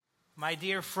My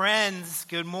dear friends,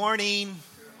 good morning.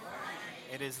 Good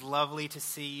morning. It is lovely to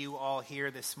see you all here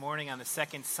this morning on the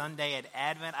second Sunday at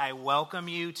Advent. I welcome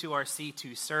you to our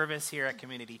C2 service here at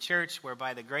Community Church, where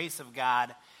by the grace of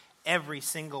God, every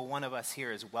single one of us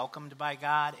here is welcomed by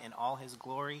God in all his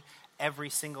glory. Every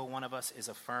single one of us is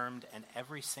affirmed, and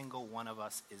every single one of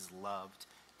us is loved,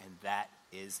 and that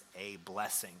is a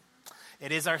blessing.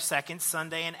 It is our second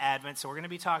Sunday in Advent, so we're going to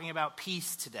be talking about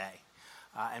peace today.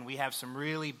 And we have some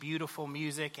really beautiful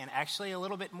music and actually a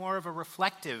little bit more of a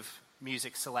reflective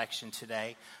music selection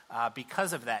today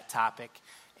because of that topic.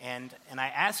 And I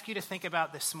ask you to think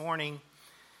about this morning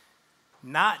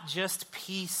not just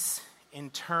peace in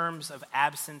terms of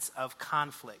absence of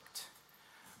conflict,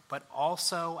 but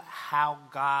also how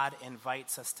God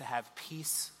invites us to have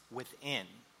peace within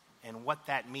and what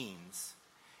that means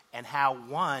and how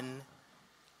one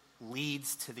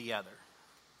leads to the other.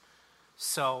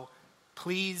 So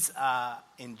please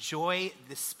enjoy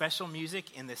this special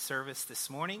music in this service this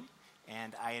morning,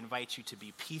 and I invite you to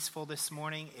be peaceful this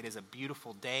morning. It is a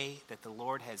beautiful day that the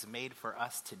Lord has made for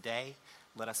us today.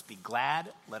 Let us be glad,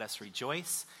 let us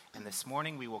rejoice, and this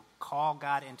morning we will call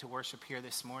God into worship here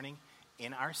this morning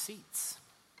in our seats.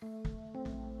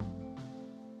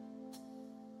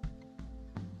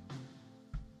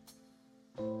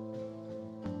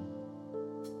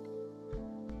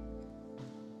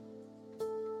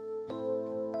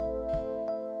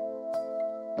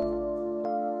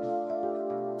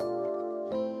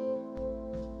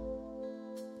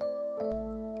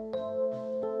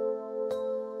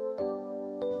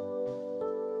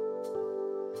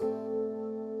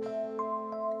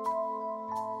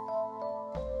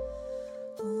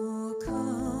 Oh,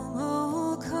 come.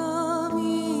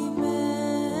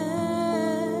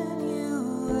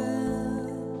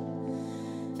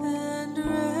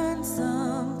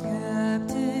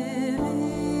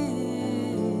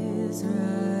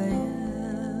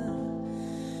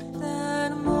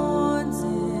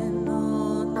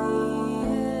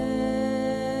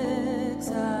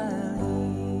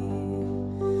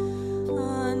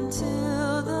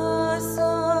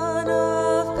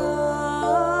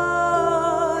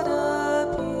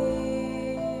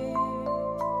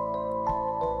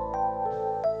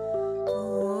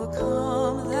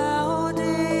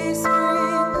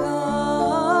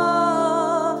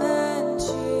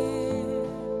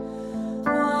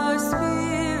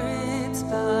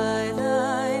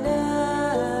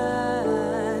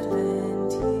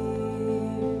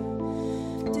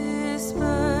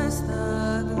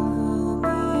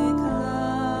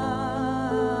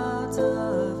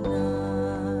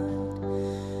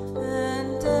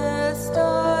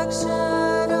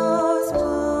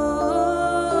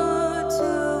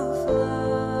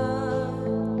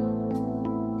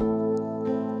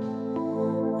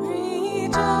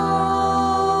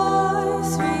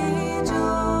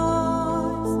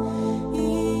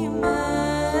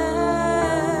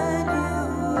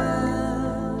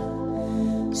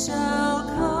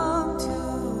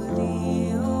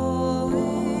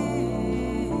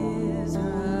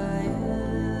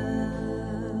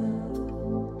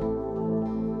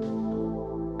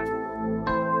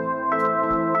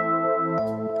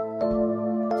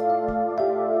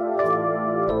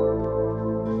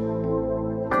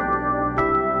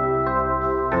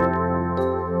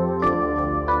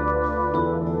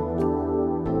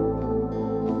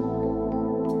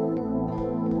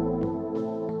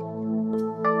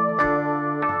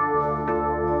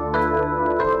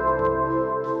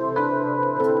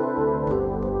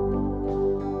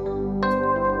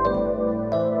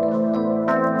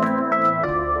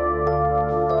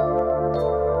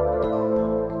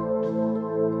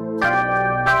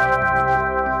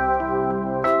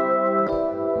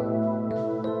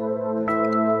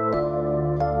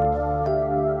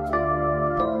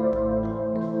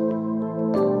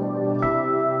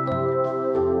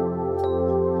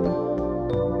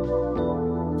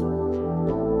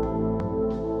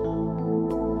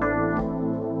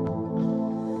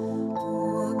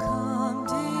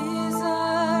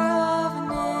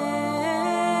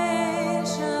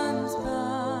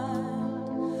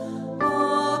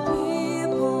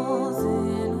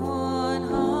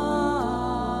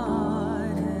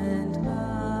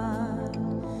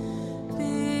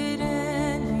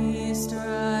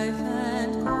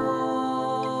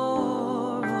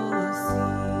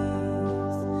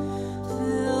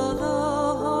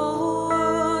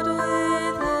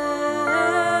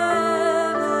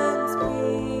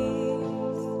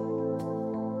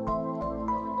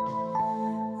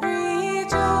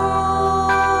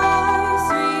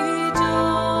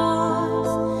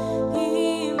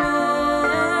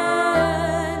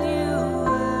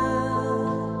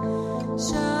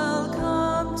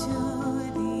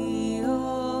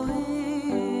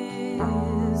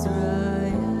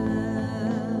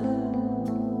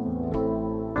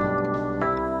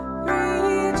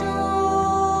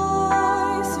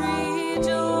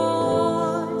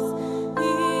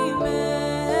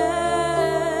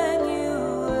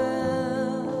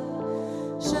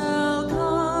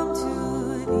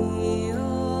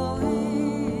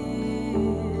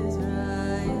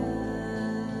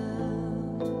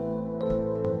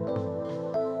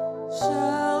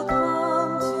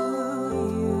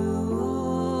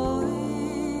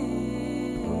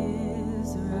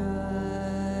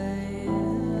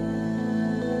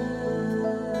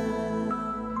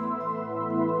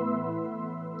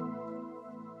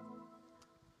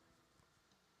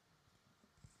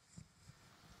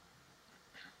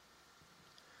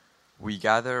 We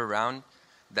gather around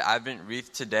the Advent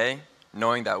wreath today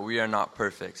knowing that we are not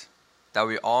perfect, that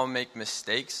we all make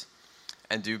mistakes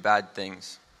and do bad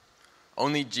things.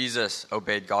 Only Jesus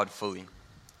obeyed God fully.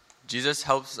 Jesus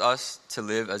helps us to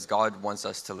live as God wants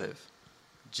us to live.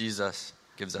 Jesus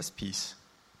gives us peace.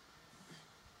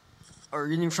 A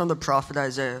reading from the prophet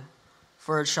Isaiah.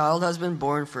 For a child has been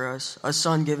born for us, a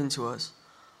son given to us.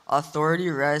 Authority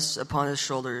rests upon his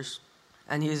shoulders,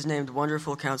 and he is named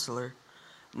Wonderful Counselor,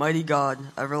 Mighty God,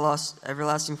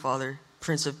 Everlasting Father,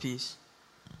 Prince of Peace.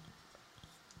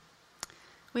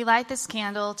 We light this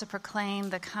candle to proclaim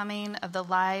the coming of the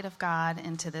light of God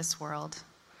into this world.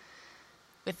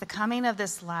 With the coming of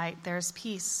this light, there is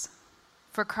peace,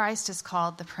 for Christ is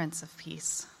called the Prince of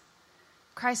Peace.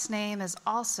 Christ's name is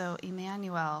also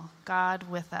Emmanuel, God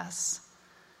with us.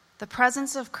 The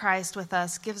presence of Christ with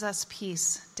us gives us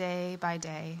peace day by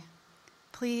day.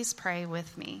 Please pray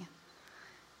with me.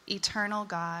 Eternal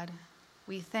God,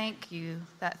 we thank you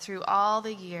that through all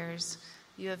the years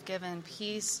you have given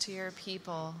peace to your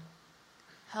people.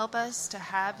 Help us to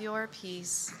have your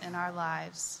peace in our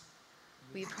lives.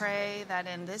 We pray that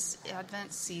in this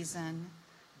Advent season,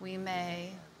 we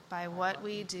may, by what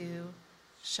we do,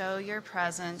 show your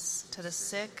presence to the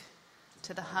sick,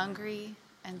 to the hungry,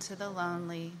 and to the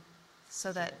lonely,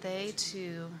 so that they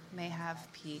too may have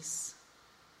peace.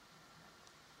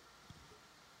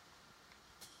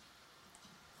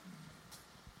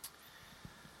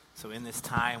 So in this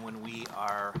time when we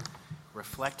are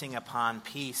reflecting upon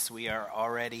peace, we are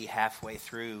already halfway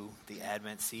through the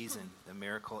Advent season. The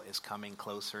miracle is coming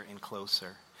closer and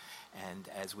closer. And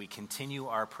as we continue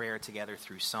our prayer together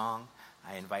through song,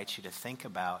 I invite you to think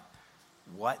about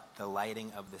what the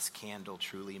lighting of this candle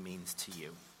truly means to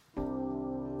you.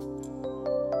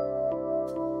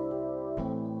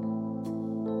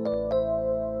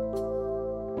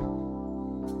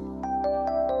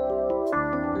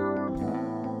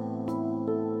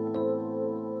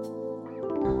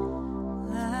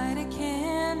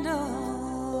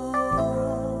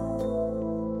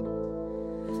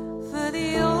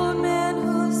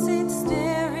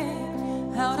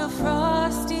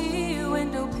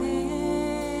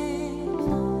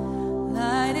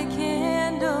 Light a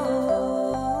candle.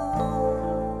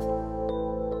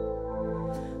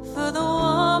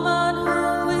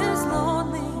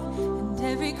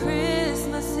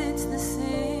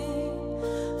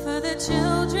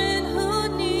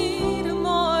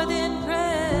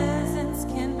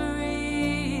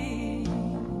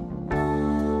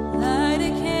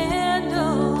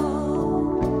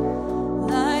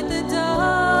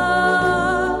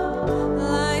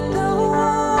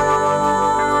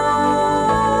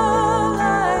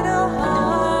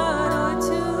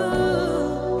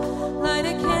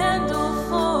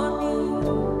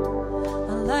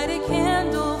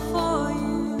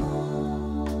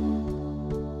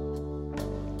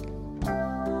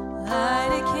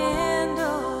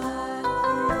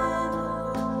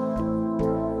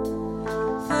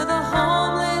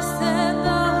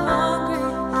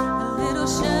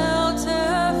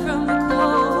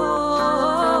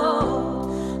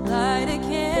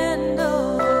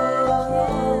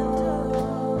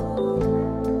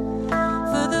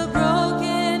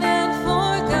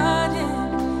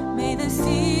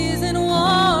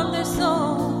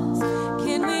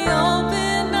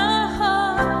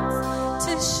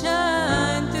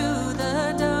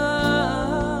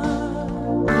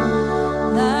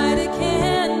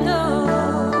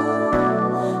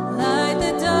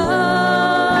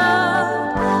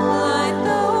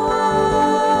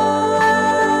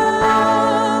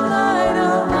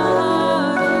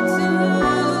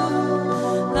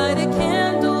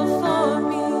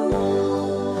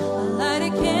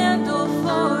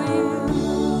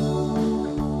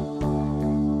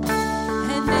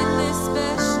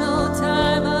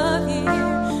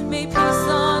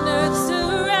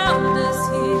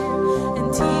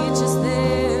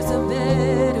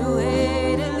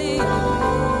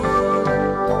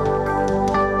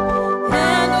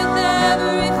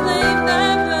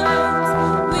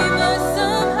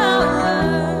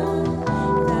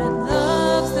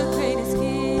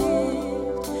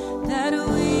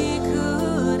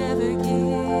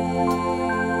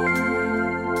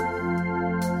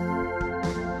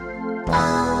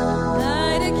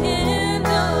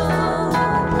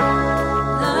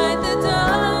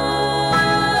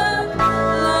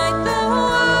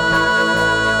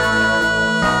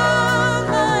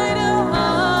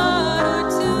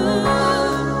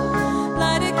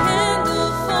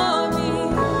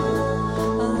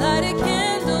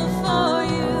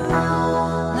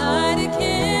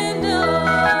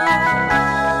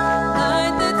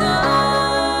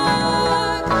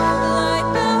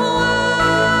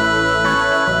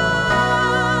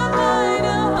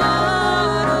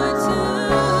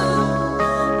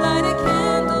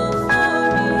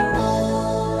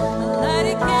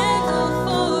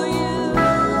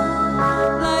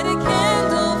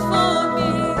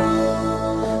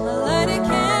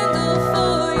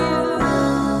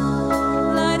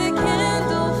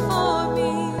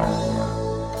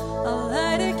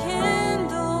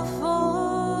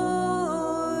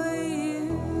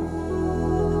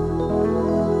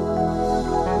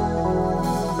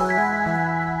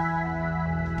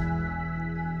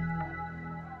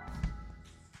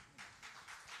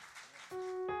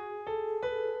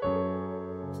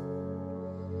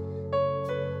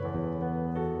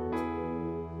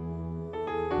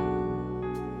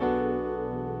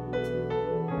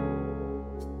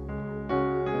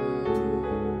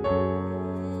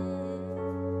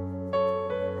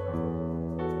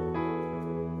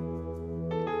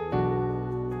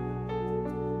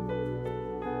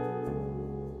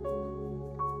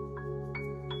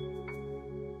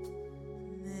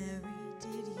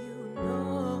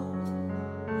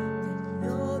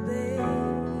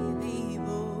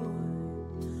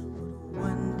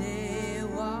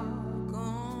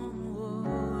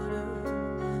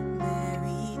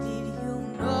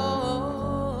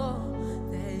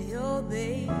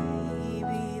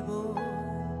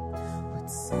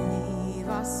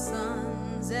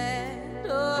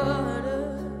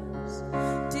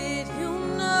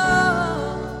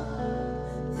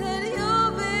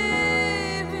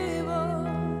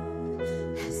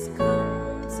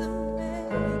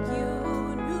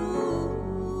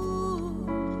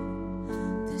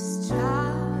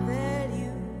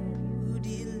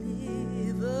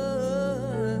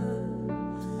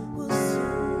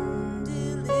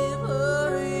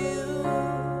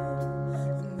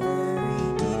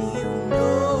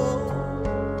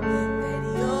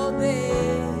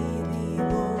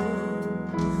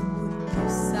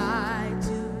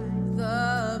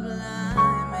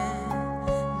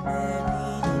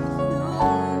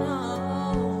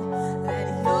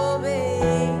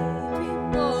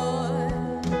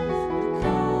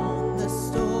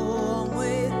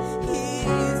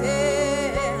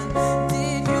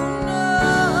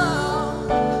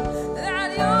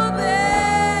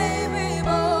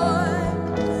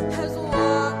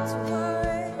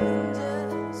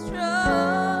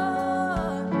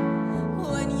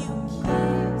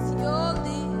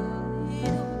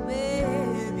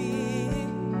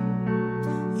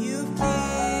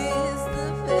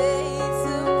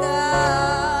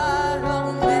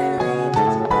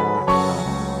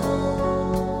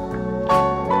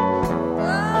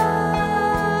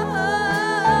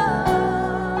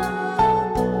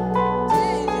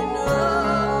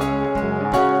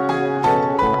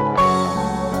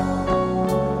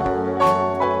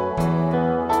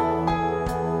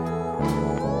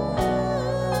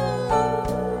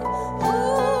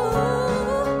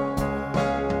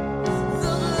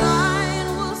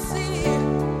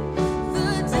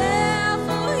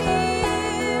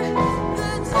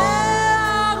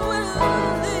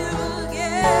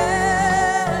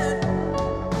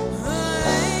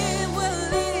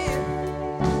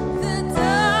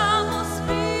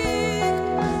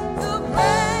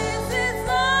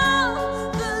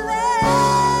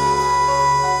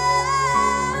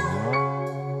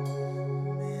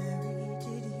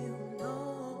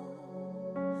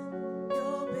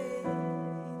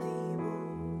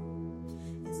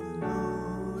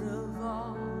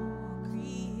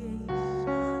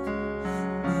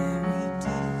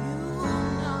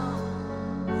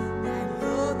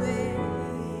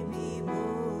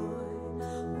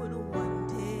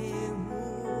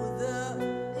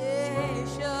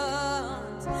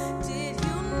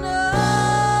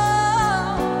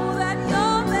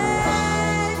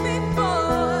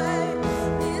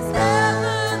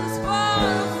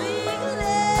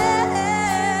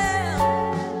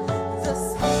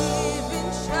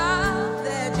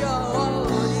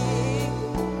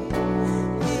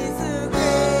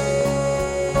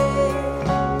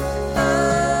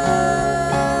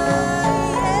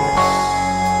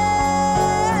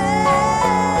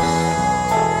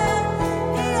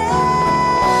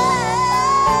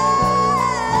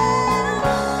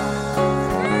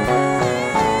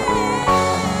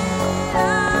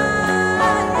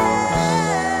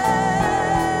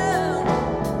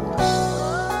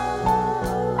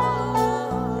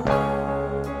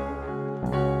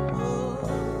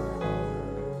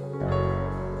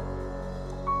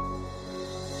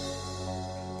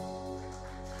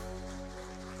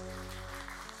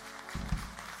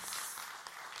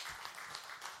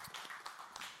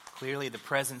 Clearly, the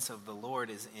presence of the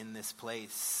Lord is in this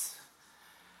place.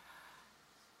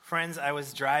 Friends, I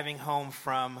was driving home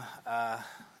from a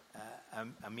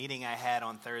meeting I had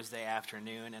on Thursday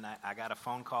afternoon, and I got a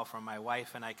phone call from my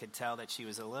wife, and I could tell that she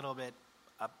was a little bit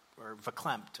up or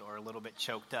verklempt or a little bit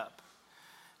choked up.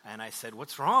 And I said,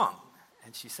 "What's wrong?"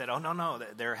 And she said, "Oh, no,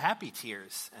 they're happy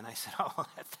tears." And I said, "Oh,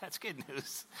 that's good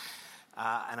news."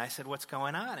 And I said, "What's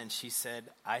going on?" And she said,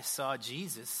 "I saw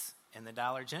Jesus in the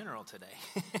Dollar General today."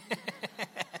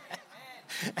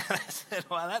 And I said,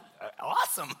 "Well, that's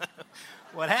awesome.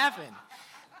 What happened?"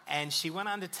 And she went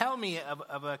on to tell me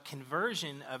of a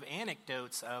conversion of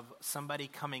anecdotes of somebody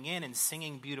coming in and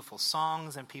singing beautiful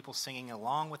songs and people singing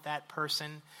along with that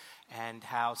person, and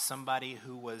how somebody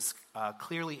who was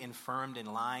clearly infirmed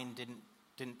in line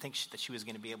didn't think that she was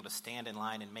going to be able to stand in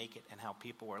line and make it, and how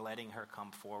people were letting her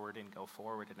come forward and go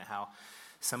forward, and how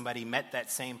somebody met that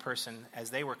same person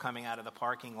as they were coming out of the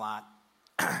parking lot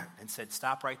and said,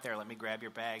 "Stop right there, let me grab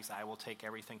your bags, I will take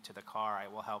everything to the car, I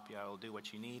will help you, I will do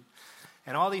what you need."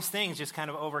 And all these things just kind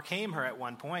of overcame her at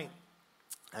one point,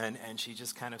 and she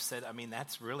just kind of said, "I mean,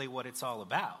 that's really what it's all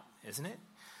about, isn't it?"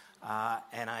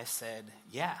 And I said,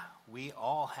 "Yeah, we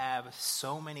all have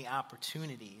so many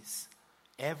opportunities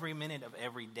every minute of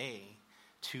every day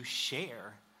to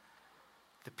share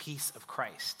the peace of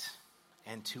Christ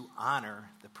and to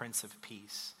honor the Prince of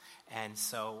Peace." And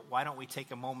so why don't we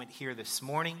take a moment here this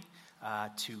morning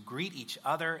to greet each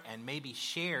other and maybe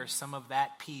share some of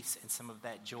that peace and some of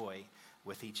that joy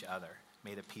with each other.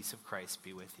 May the peace of Christ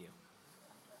be with you.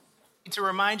 To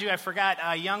remind you, I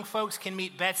forgot, young folks can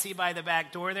meet Betsy by the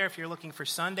back door there if you're looking for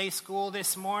Sunday school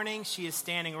this morning. She is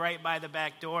standing right by the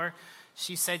back door.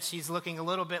 She said she's looking a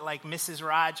little bit like Mrs.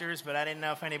 Rogers, but I didn't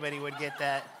know if anybody would get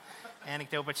that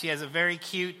anecdote. But she has a very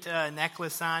cute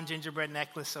necklace on, gingerbread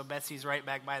necklace, so Betsy's right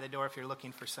back by the door if you're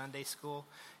looking for Sunday school.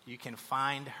 You can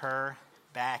find her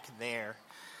back there.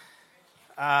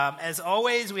 As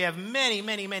always, we have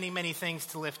many things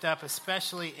to lift up,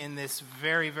 especially in this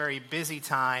very, very busy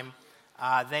time.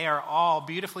 They are all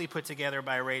beautifully put together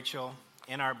by Rachel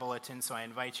in our bulletin, so I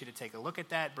invite you to take a look at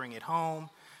that, bring it home,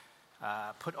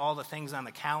 put all the things on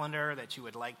the calendar that you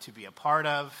would like to be a part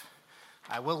of.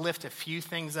 I will lift a few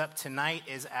things up. Tonight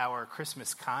is our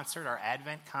Christmas concert, our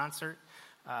Advent concert.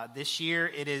 This year,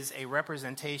 it is a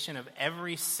representation of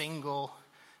every single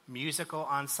musical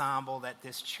ensemble that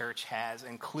this church has,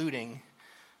 including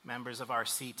members of our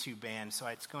C2 band. So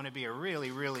it's going to be a really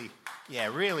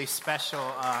special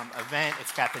event.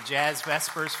 It's got the Jazz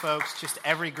Vespers folks, just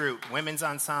every group, women's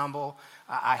ensemble.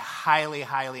 I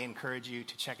highly encourage you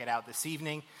to check it out this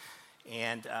evening.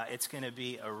 And it's going to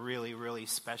be a really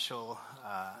special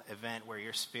event where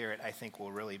your spirit, I think,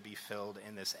 will really be filled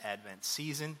in this Advent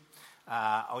season.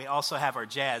 We also have our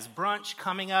jazz brunch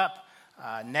coming up.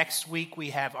 Next week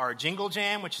we have our Jingle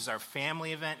Jam, which is our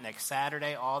family event next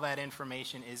Saturday. All that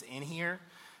information is in here.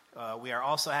 We are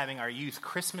also having our youth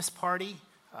Christmas party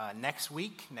next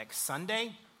week, next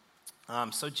Sunday.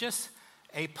 So just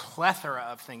a plethora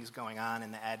of things going on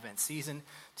in the Advent season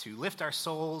to lift our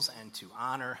souls and to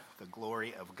honor the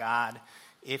glory of God.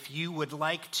 If you would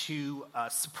like to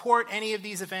support any of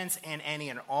these events and any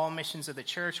and all missions of the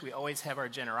church, we always have our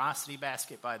generosity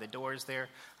basket by the doors there.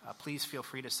 Please feel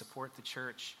free to support the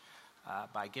church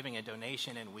by giving a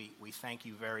donation, and we thank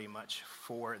you very much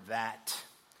for that.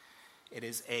 It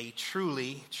is a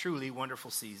truly wonderful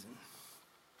season.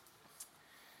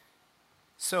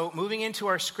 So moving into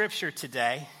our scripture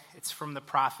today, it's from the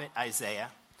prophet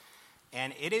Isaiah,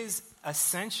 and it is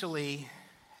essentially,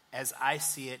 as I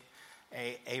see it,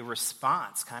 a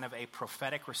response, kind of a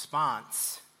prophetic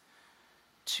response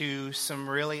to some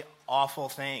really awful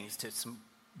things, to some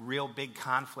real big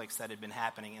conflicts that had been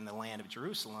happening in the land of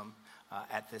Jerusalem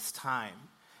at this time.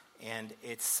 And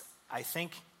it's, I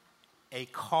think, a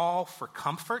call for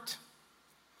comfort,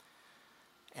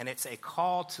 and it's a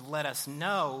call to let us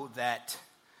know that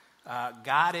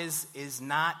God is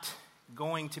not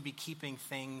going to be keeping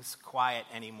things quiet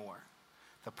anymore.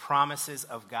 The promises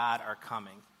of God are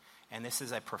coming. And this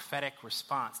is a prophetic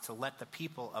response to let the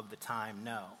people of the time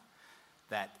know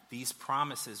that these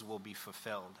promises will be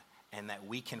fulfilled and that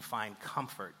we can find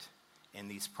comfort in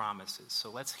these promises.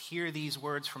 So let's hear these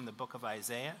words from the book of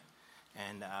Isaiah,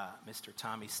 and Mr.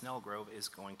 Tommy Snellgrove is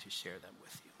going to share them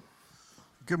with you.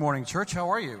 Good morning, church. How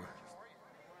are you?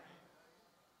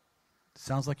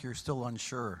 Sounds like you're still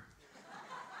unsure.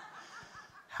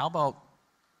 How about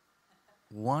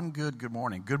one good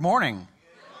morning? Good morning.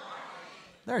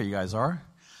 There you guys are.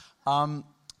 A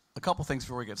couple things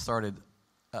before we get started.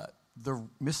 The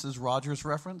Mrs. Rogers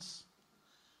reference,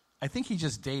 I think he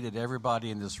just dated everybody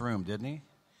in this room, didn't he?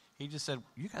 He just said,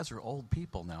 you guys are old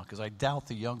people now, because I doubt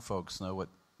the young folks know what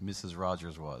Mrs.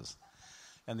 Rogers was.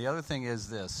 And the other thing is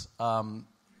this.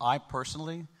 I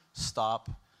personally stop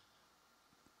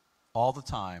all the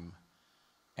time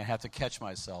and have to catch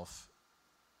myself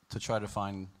to try to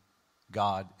find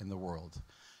God in the world.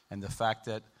 And the fact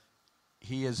that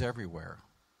he is everywhere.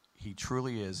 He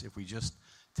truly is, if we just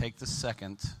take the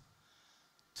second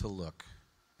to look.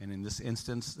 And in this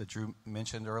instance that Drew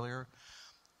mentioned earlier,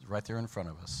 right there in front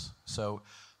of us. So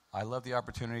I love the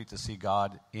opportunity to see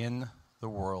God in the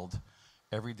world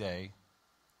every day.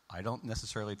 I don't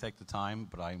necessarily take the time,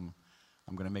 but I'm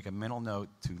going to make a mental note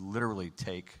to literally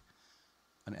take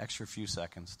an extra few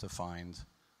seconds to find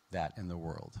that in the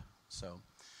world. So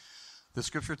the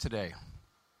scripture today,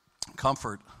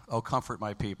 comfort, oh comfort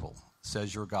my people,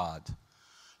 says your God.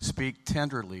 Speak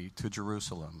tenderly to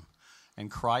Jerusalem and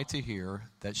cry to her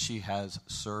that she has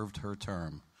served her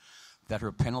term, that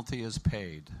her penalty is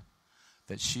paid,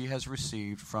 that she has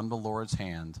received from the Lord's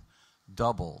hand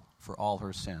double for all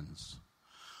her sins.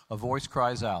 A voice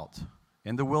cries out,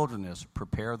 in the wilderness,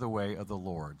 prepare the way of the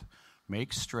Lord.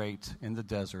 Make straight in the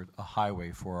desert a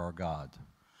highway for our God.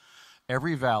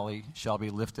 Every valley shall be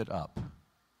lifted up,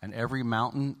 and every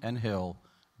mountain and hill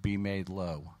be made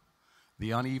low.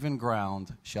 The uneven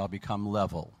ground shall become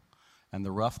level, and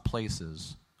the rough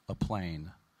places a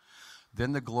plain.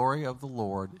 Then the glory of the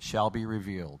Lord shall be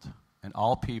revealed, and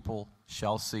all people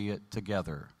shall see it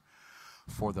together.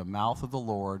 For the mouth of the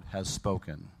Lord has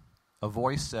spoken. A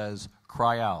voice says,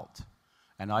 cry out.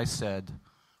 And I said,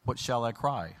 what shall I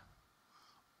cry?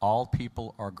 All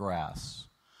people are grass.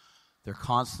 Their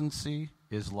constancy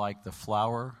is like the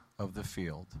flower of the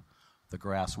field. The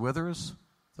grass withers,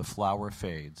 the flower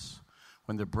fades.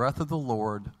 When the breath of the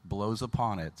Lord blows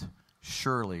upon it,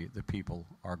 surely the people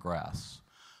are grass.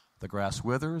 The grass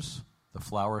withers, the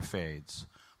flower fades,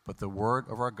 but the word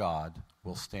of our God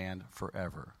will stand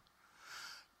forever.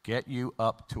 Get you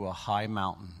up to a high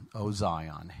mountain, O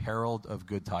Zion, herald of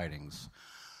good tidings.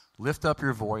 Lift up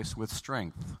your voice with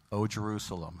strength, O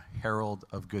Jerusalem, herald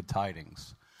of good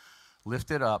tidings.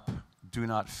 Lift it up, do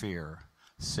not fear.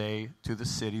 Say to the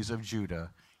cities of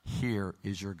Judah, here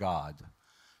is your God.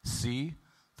 See,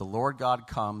 the Lord God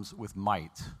comes with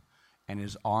might, and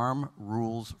his arm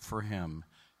rules for him.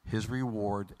 His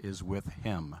reward is with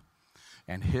him,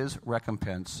 and his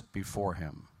recompense before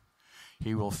him.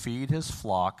 He will feed his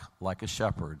flock like a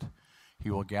shepherd.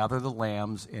 He will gather the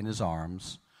lambs in his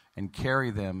arms and carry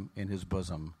them in his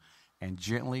bosom, and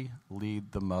gently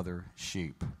lead the mother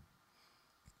sheep.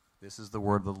 This is the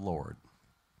word of the Lord.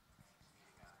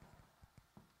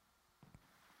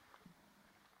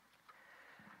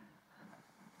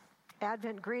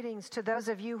 Advent greetings to those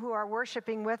of you who are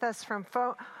worshiping with us from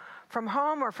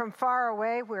home or from far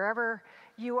away, wherever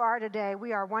you are today.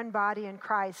 We are one body in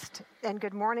Christ. And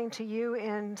good morning to you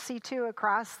in C2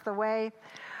 across the way.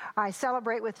 I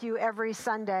celebrate with you every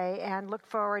Sunday and look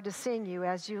forward to seeing you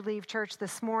as you leave church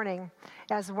this morning,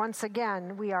 as once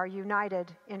again we are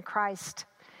united in Christ.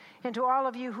 And to all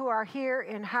of you who are here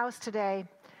in house today,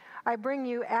 I bring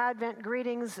you Advent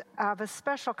greetings of a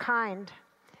special kind.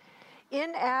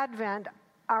 In Advent,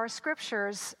 our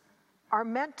scriptures are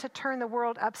meant to turn the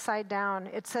world upside down.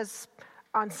 It says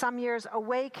on some years,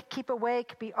 awake, keep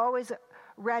awake, be always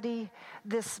ready.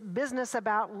 This business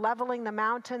about leveling the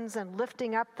mountains and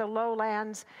lifting up the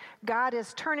lowlands, God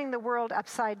is turning the world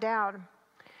upside down.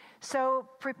 So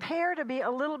prepare to be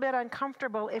a little bit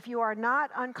uncomfortable. If you are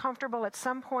not uncomfortable at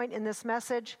some point in this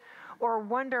message or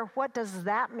wonder, what does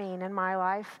that mean in my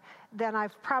life? Then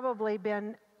I've probably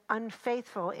been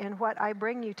unfaithful in what I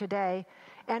bring you today.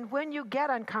 And when you get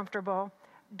uncomfortable,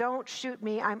 don't shoot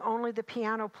me. I'm only the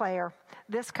piano player.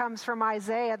 This comes from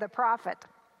Isaiah the prophet.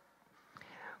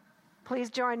 Please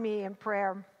join me in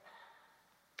prayer.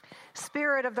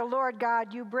 Spirit of the Lord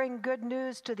God, you bring good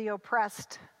news to the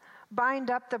oppressed. Bind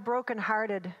up the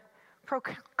brokenhearted.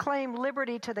 Proclaim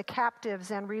liberty to the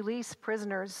captives and release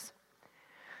prisoners.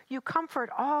 You comfort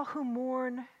all who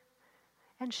mourn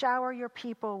and shower your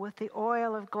people with the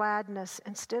oil of gladness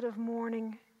instead of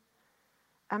mourning,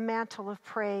 a mantle of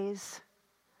praise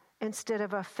instead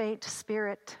of a faint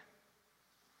spirit.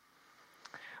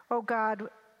 Oh God,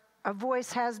 a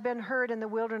voice has been heard in the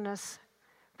wilderness,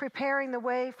 preparing the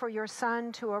way for your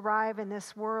Son to arrive in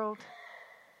this world.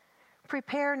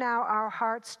 Prepare now our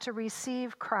hearts to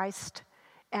receive Christ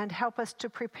and help us to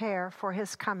prepare for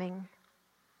his coming.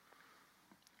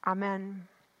 Amen.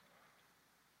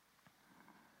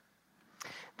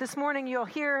 This morning you'll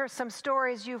hear some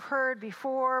stories you've heard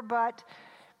before, but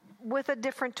with a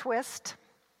different twist.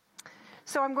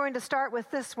 So I'm going to start with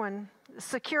this one.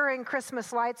 Securing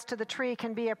Christmas lights to the tree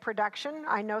can be a production.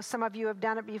 I know some of you have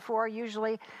done it before.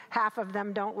 Usually half of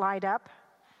them don't light up.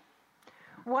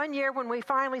 One year when we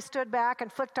finally stood back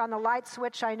and flicked on the light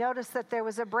switch, I noticed that there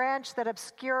was a branch that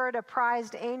obscured a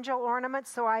prized angel ornament,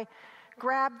 so I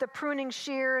grabbed the pruning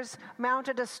shears,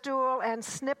 mounted a stool, and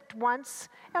snipped once,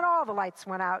 and all the lights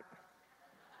went out.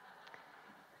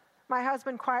 My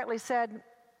husband quietly said,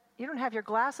 "You don't have your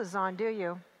glasses on, do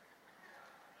you?"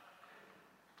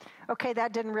 Okay,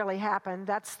 that didn't really happen.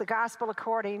 That's the gospel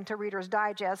according to Reader's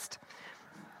Digest.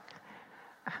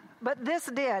 But this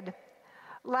did.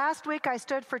 Last week, I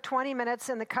stood for 20 minutes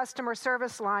in the customer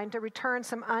service line to return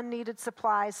some unneeded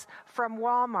supplies from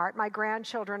Walmart. My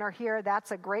grandchildren are here.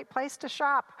 That's a great place to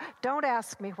shop. Don't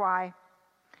ask me why.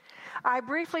 I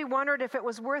briefly wondered if it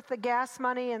was worth the gas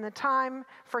money and the time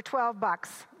for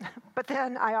 $12. But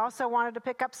then I also wanted to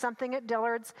pick up something at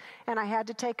Dillard's, and I had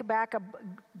to take back a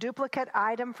duplicate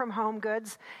item from Home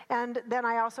Goods. And then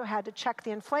I also had to check the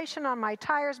inflation on my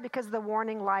tires because the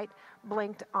warning light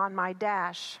blinked on my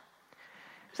dash.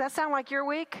 Does that sound like your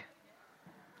week?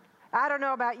 I don't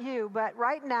know about you, but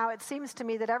right now it seems to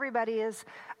me that everybody is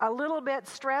a little bit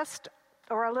stressed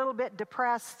or a little bit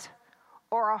depressed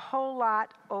or a whole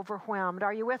lot overwhelmed.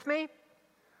 Are you with me?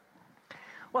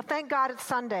 Well, thank God it's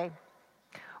Sunday.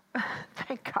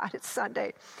 Thank God it's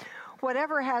Sunday.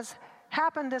 Whatever has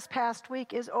happened this past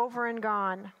week is over and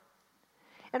gone.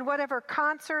 And whatever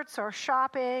concerts or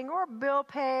shopping or bill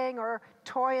paying or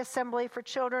toy assembly for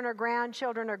children or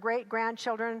grandchildren or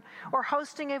great-grandchildren or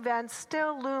hosting events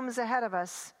still looms ahead of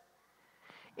us.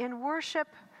 In worship,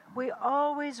 we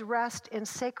always rest in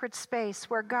sacred space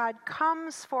where God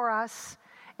comes for us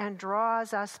and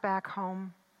draws us back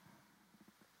home.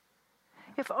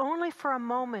 If only for a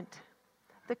moment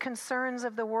the concerns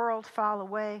of the world fall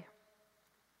away.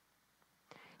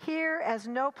 Here, as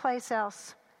no place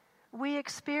else, we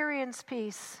experience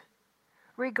peace,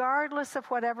 regardless of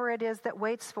whatever it is that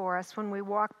waits for us when we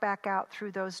walk back out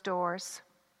through those doors.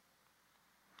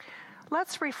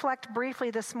 Let's reflect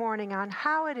briefly this morning on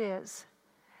how it is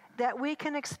that we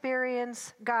can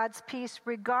experience God's peace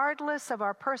regardless of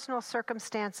our personal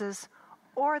circumstances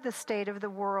or the state of the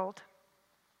world.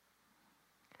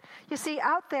 You see,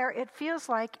 out there it feels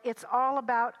like it's all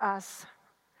about us,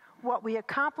 what we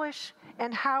accomplish,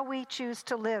 and how we choose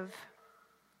to live.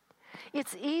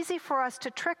 It's easy for us to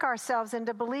trick ourselves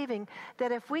into believing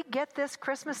that if we get this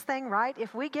Christmas thing right,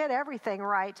 if we get everything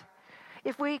right,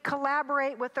 if we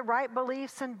collaborate with the right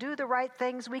beliefs and do the right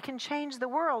things, we can change the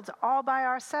world all by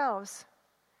ourselves.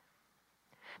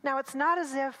 Now, it's not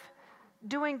as if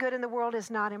doing good in the world is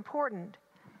not important.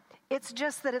 It's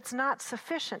just that it's not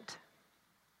sufficient.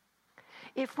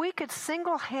 If we could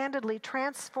single-handedly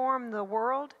transform the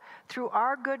world through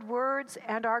our good words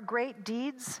and our great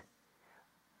deeds,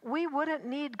 we wouldn't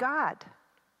need God.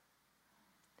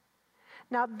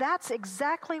 Now, that's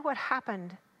exactly what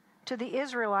happened to the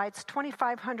Israelites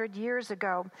 2,500 years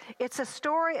ago. It's a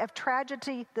story of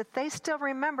tragedy that they still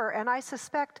remember, and I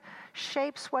suspect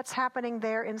shapes what's happening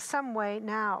there in some way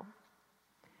now.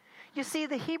 You see,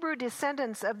 the Hebrew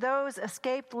descendants of those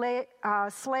escaped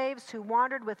slaves who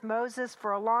wandered with Moses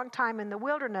for a long time in the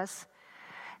wilderness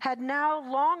had now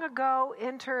long ago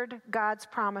entered God's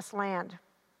promised land,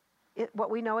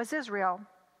 what we know as Israel.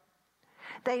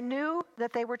 They knew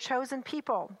that they were chosen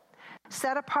people,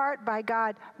 set apart by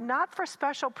God, not for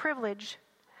special privilege,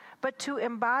 but to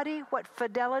embody what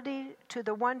fidelity to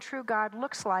the one true God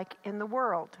looks like in the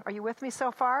world. Are you with me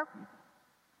so far?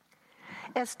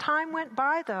 As time went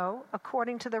by, though,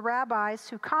 according to the rabbis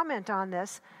who comment on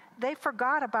this, they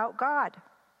forgot about God.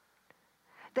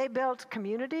 They built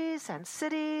communities and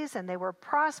cities, and they were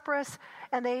prosperous,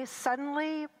 and they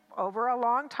suddenly, over a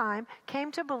long time,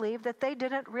 came to believe that they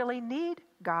didn't really need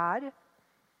God.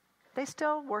 They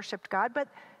still worshiped God, but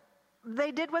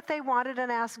they did what they wanted and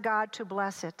asked God to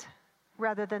bless it,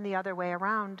 rather than the other way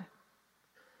around.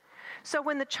 So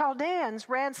when the Chaldeans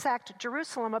ransacked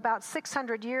Jerusalem about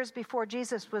 600 years before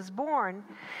Jesus was born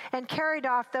and carried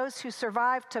off those who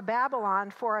survived to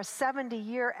Babylon for a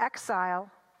 70-year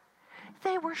exile,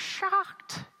 they were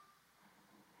shocked.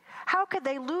 How could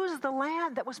they lose the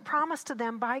land that was promised to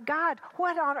them by God?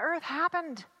 What on earth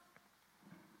happened?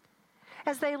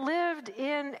 As they lived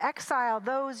in exile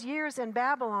those years in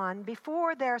Babylon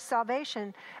before their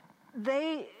salvation,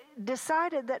 they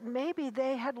decided that maybe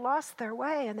they had lost their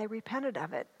way, and they repented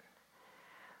of it.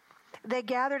 They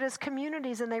gathered as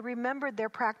communities and they remembered their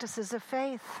practices of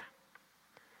faith.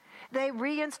 They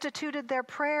reinstituted their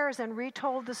prayers and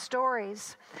retold the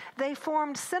stories. They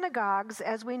formed synagogues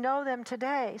as we know them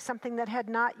today, something that had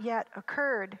not yet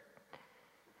occurred.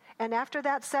 And after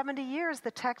that 70 years,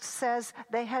 the text says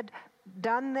they had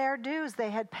done their dues. They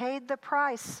had paid the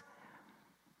price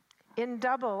in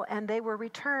double, and they were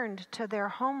returned to their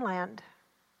homeland.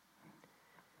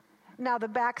 Now, the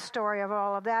backstory of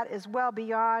all of that is well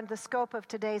beyond the scope of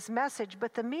today's message,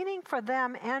 but the meaning for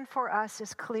them and for us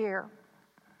is clear.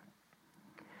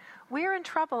 We're in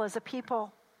trouble as a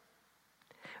people.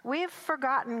 We've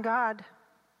forgotten God.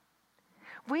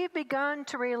 We've begun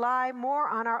to rely more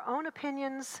on our own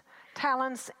opinions,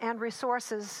 talents, and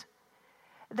resources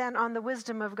than on the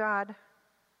wisdom of God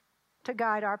to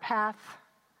guide our path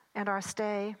and our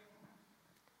stay.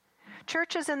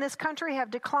 Churches in this country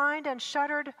have declined and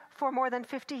shuttered for more than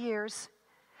 50 years.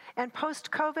 And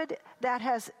post-COVID, that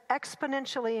has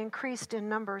exponentially increased in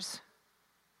numbers.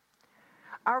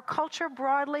 Our culture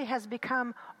broadly has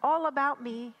become all about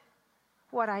me,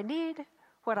 what I need,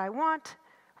 what I want,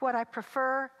 what I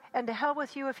prefer, and to hell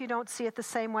with you if you don't see it the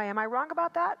same way. Am I wrong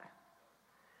about that?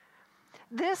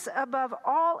 This, above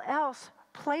all else,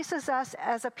 places us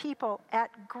as a people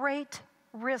at great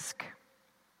risk.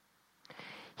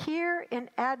 Here in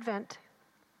Advent,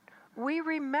 we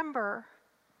remember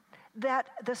that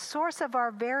the source of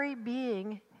our very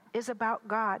being is about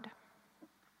God.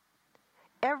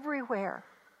 Everywhere,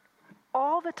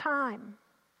 all the time,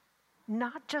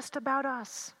 not just about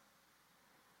us.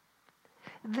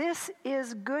 This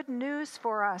is good news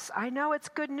for us. I know it's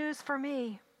good news for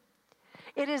me.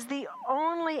 It is the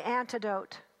only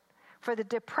antidote for the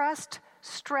depressed,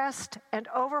 stressed, and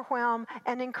overwhelmed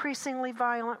and increasingly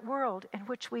violent world in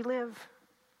which we live.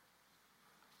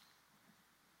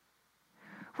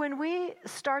 When we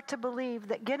start to believe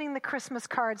that getting the Christmas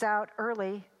cards out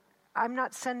early, I'm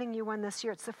not sending you one this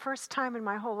year. It's the first time in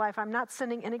my whole life I'm not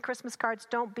sending any Christmas cards.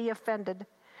 Don't be offended.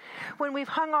 When we've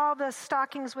hung all the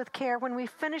stockings with care, when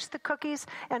we've finished the cookies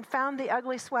and found the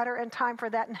ugly sweater in time for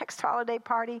that next holiday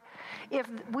party, if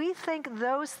we think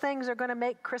those things are going to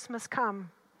make Christmas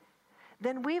come,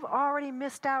 then we've already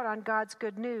missed out on God's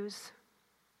good news.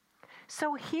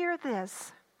 So hear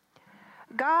this.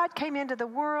 God came into the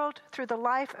world through the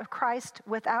life of Christ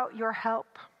without your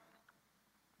help.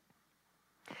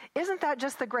 Isn't that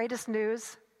just the greatest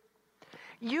news?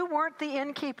 You weren't the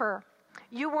innkeeper.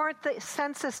 You weren't the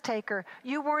census taker.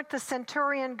 You weren't the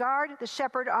centurion guard, the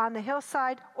shepherd on the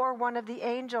hillside, or one of the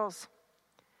angels.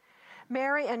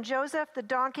 Mary and Joseph, the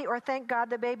donkey, or thank God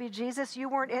the baby Jesus, you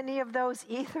weren't any of those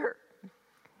either.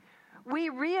 We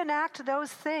reenact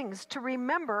those things to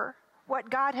remember what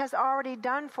God has already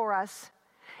done for us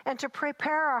and to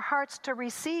prepare our hearts to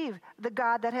receive the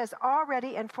God that has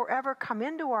already and forever come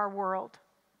into our world.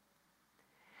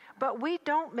 But we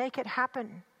don't make it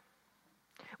happen.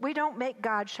 We don't make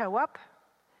God show up.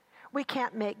 We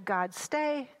can't make God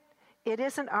stay. It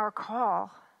isn't our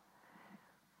call.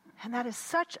 And that is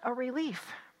such a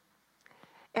relief.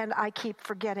 And I keep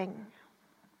forgetting.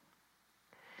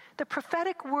 The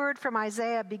prophetic word from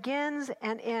Isaiah begins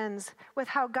and ends with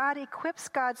how God equips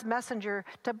God's messenger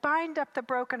to bind up the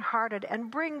brokenhearted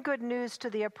and bring good news to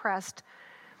the oppressed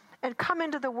and come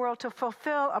into the world to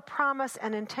fulfill a promise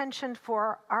and intention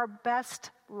for our best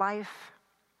life.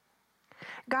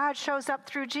 God shows up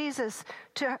through Jesus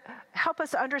to help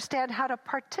us understand how to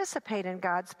participate in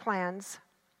God's plans.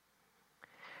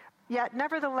 Yet,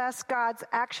 nevertheless, God's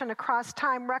action across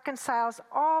time reconciles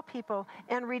all people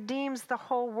and redeems the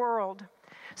whole world.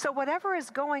 So whatever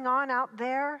is going on out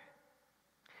there,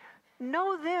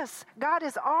 know this: God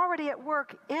is already at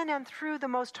work in and through the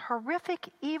most horrific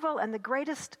evil and the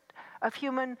greatest of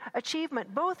human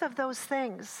achievement, both of those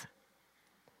things.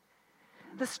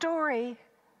 The story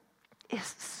is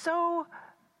so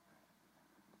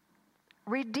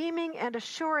redeeming and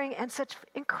assuring and such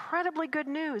incredibly good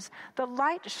news. The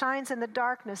light shines in the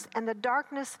darkness, and the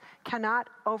darkness cannot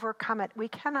overcome it. We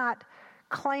cannot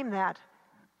claim that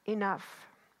enough.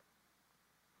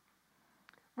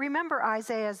 Remember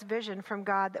Isaiah's vision from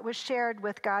God that was shared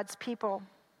with God's people.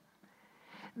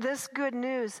 This good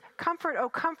news: comfort, O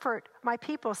comfort my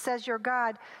people, says your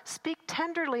God. Speak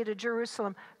tenderly to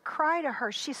Jerusalem. Cry to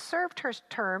her. She served her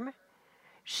term.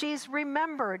 She's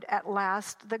remembered at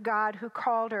last the God who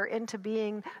called her into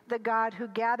being, the God who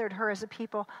gathered her as a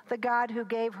people, the God who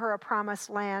gave her a promised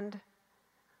land.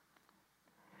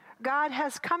 God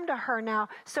has come to her now,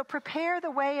 so prepare the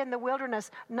way in the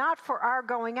wilderness, not for our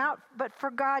going out, but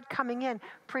for God coming in.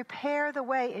 Prepare the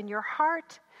way in your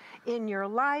heart, in your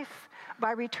life,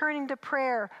 by returning to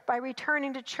prayer, by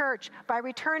returning to church, by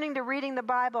returning to reading the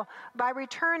Bible, by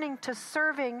returning to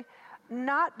serving,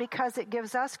 not because it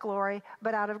gives us glory,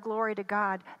 but out of glory to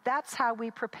God. That's how we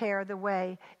prepare the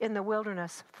way in the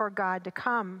wilderness for God to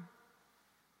come.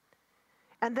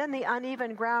 And then the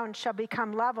uneven ground shall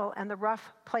become level, and the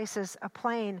rough places a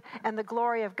plain, and the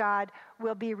glory of God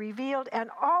will be revealed, and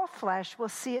all flesh will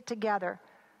see it together,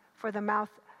 for the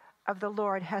mouth of the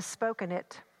Lord has spoken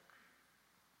it.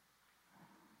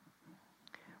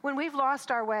 When we've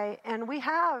lost our way, and we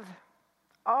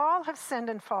all have sinned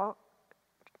and fall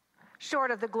short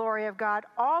of the glory of God,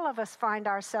 all of us find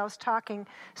ourselves talking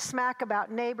smack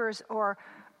about neighbors or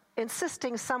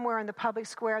insisting somewhere in the public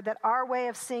square that our way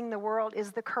of seeing the world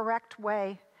is the correct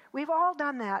way. We've all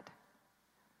done that.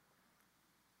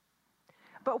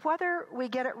 But whether we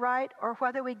get it right or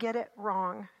whether we get it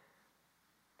wrong,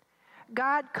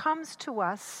 God comes to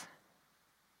us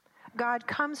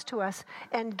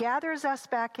and gathers us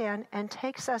back in and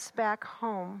takes us back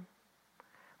home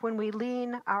when we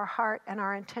lean our heart and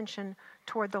our intention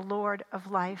toward the Lord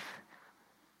of life.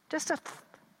 Just a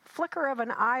flicker of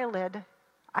an eyelid.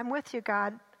 I'm with you,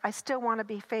 God. I still want to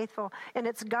be faithful. And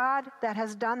it's God that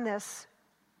has done this.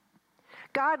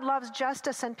 God loves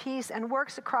justice and peace and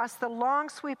works across the long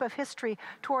sweep of history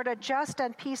toward a just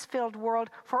and peace-filled world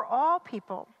for all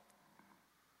people.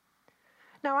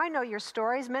 Now, I know your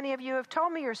stories. Many of you have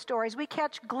told me your stories. We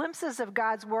catch glimpses of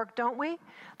God's work, don't we?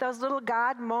 Those little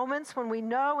God moments when we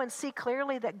know and see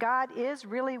clearly that God is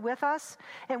really with us.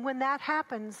 And when that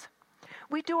happens,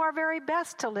 we do our very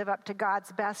best to live up to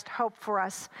God's best hope for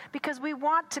us because we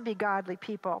want to be godly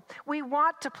people. We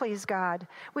want to please God.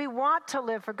 We want to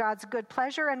live for God's good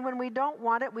pleasure, and when we don't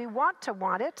want it, we want to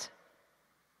want it.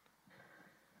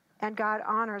 And God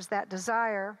honors that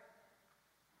desire.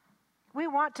 We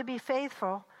want to be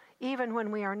faithful even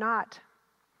when we are not.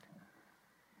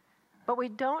 But we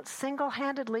don't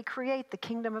single-handedly create the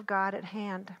kingdom of God at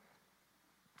hand.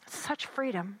 Such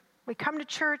freedom. We come to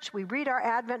church, we read our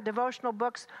Advent devotional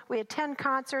books, we attend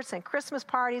concerts and Christmas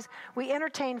parties, we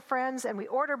entertain friends, and we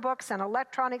order books and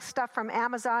electronic stuff from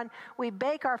Amazon. We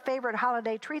bake our favorite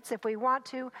holiday treats if we want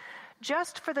to,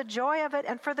 just for the joy of it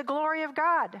and for the glory of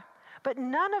God. But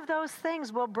none of those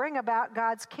things will bring about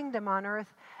God's kingdom on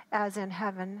earth as in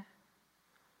heaven.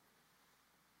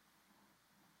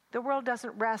 The world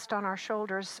doesn't rest on our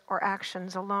shoulders or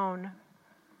actions alone.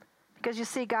 Because you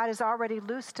see, God is already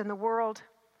loosed in the world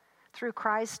through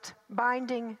Christ,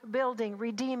 binding, building,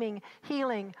 redeeming,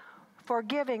 healing,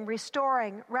 forgiving,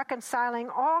 restoring, reconciling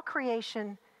all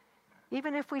creation,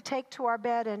 even if we take to our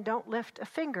bed and don't lift a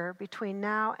finger between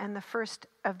now and the first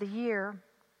of the year.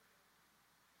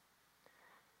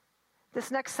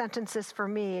 This next sentence is for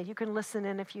me. You can listen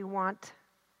in if you want.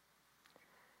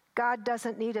 God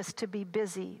doesn't need us to be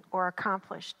busy or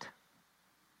accomplished.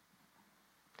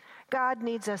 God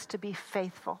needs us to be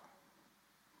faithful.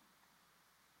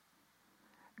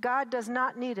 God does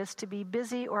not need us to be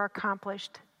busy or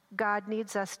accomplished. God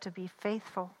needs us to be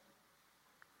faithful.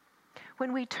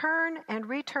 When we turn and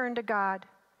return to God,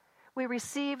 we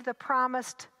receive the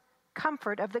promised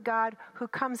comfort of the God who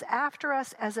comes after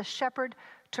us as a shepherd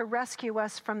to rescue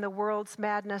us from the world's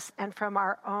madness and from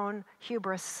our own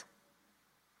hubris.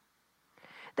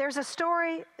 There's a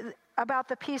story about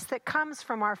the peace that comes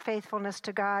from our faithfulness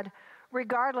to God,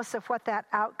 regardless of what that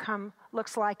outcome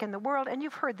looks like in the world. And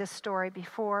you've heard this story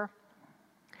before.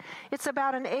 It's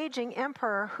about an aging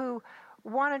emperor who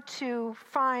wanted to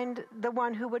find the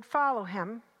one who would follow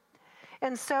him.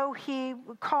 And so he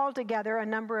called together a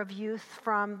number of youth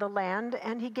from the land,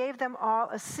 and he gave them all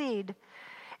a seed.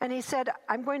 And he said,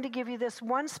 I'm going to give you this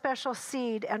one special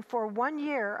seed, and for 1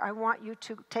 year, I want you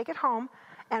to take it home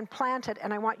and plant it,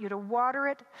 and I want you to water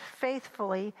it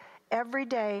faithfully every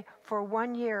day for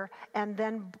 1 year, and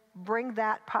then bring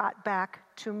that pot back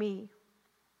to me.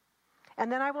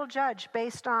 And then I will judge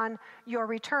based on your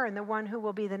return, the one who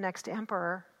will be the next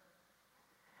emperor.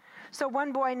 So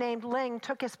one boy named Ling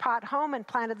took his pot home and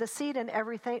planted the seed, and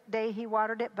every day he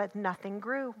watered it, but nothing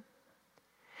grew.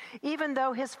 Even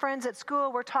though his friends at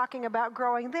school were talking about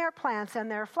growing their plants and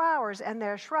their flowers and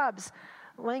their shrubs,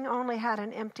 Ling only had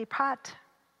an empty pot.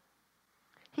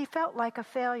 He felt like a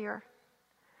failure,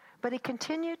 but he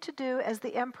continued to do as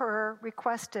the emperor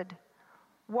requested,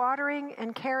 watering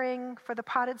and caring for the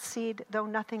potted seed, though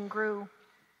nothing grew.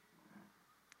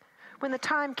 When the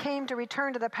time came to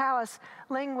return to the palace,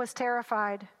 Ling was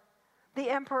terrified.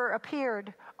 The emperor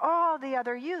appeared. All the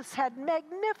other youths had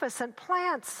magnificent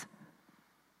plants.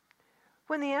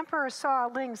 When the emperor saw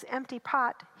Ling's empty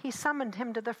pot, he summoned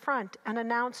him to the front and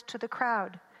announced to the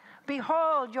crowd,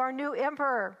 "Behold, your new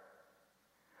emperor.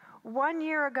 1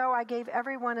 year ago I gave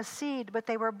everyone a seed, but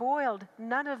they were boiled.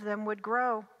 None of them would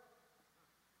grow.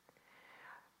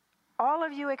 All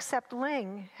of you except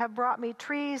Ling have brought me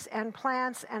trees and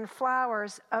plants and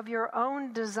flowers of your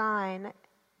own design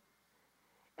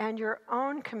and your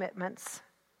own commitments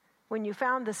When you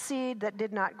found the seed that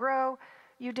did not grow,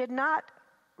 you did not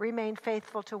remain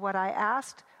faithful to what I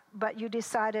asked, but you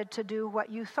decided to do what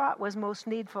you thought was most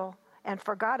needful and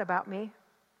forgot about me.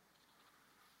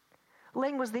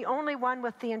 Ling was the only one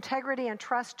with the integrity and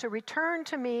trust to return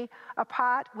to me a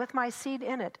pot with my seed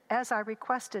in it, as I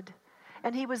requested.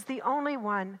 And he was the only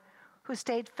one who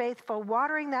stayed faithful,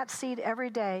 watering that seed every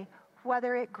day,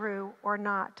 whether it grew or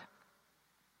not.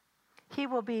 He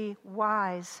will be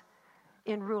wise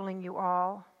in ruling you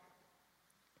all.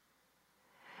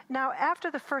 Now, after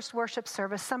the first worship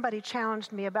service, somebody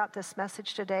challenged me about this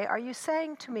message today. Are you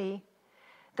saying to me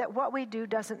that what we do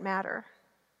doesn't matter?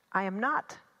 I am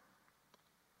not.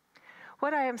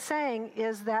 What I am saying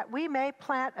is that we may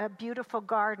plant a beautiful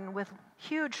garden with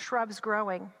huge shrubs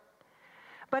growing,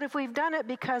 but if we've done it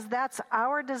because that's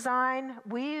our design,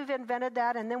 we've invented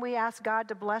that, and then we ask God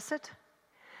to bless it,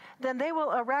 then they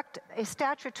will erect a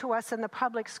statue to us in the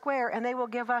public square, and they will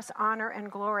give us honor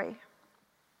and glory.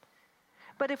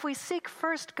 But if we seek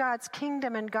first God's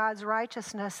kingdom and God's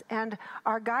righteousness and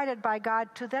are guided by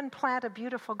God to then plant a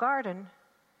beautiful garden,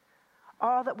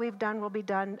 all that we've done will be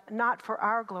done not for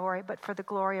our glory, but for the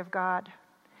glory of God.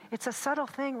 It's a subtle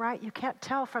thing, right? You can't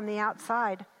tell from the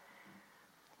outside.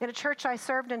 In a church I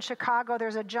served in Chicago,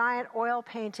 there's a giant oil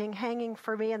painting hanging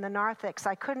for me in the narthex.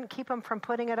 I couldn't keep them from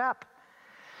putting it up.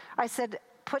 I said,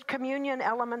 put communion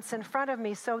elements in front of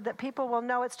me so that people will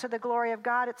know it's to the glory of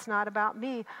God. It's not about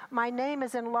me. My name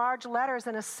is in large letters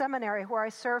in a seminary where I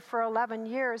served for 11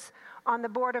 years on the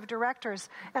board of directors.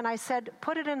 And I said,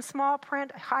 put it in small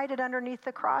print, hide it underneath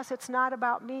the cross. It's not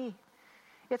about me.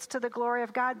 It's to the glory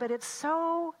of God. But it's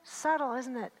so subtle,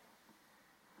 isn't it?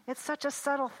 It's such a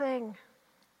subtle thing.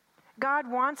 God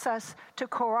wants us to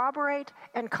corroborate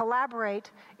and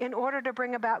collaborate in order to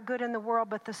bring about good in the world,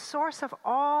 but the source of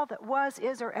all that was,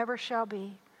 is, or ever shall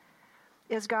be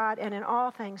is God, and in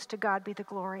all things to God be the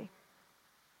glory.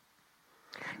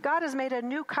 God has made a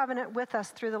new covenant with us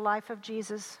through the life of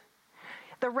Jesus.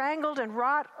 The wrangled and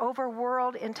wrought over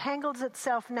world entangles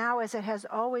itself now as it has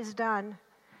always done.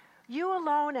 You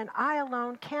alone and I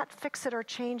alone can't fix it or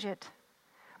change it,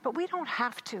 but we don't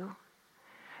have to.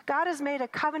 God has made a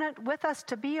covenant with us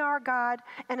to be our God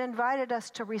and invited us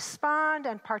to respond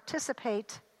and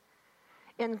participate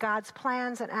in God's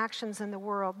plans and actions in the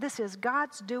world. This is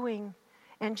God's doing,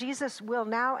 and Jesus will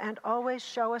now and always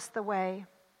show us the way.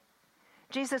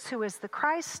 Jesus, who is the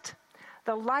Christ,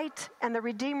 the light, and the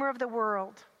Redeemer of the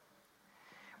world.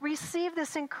 Receive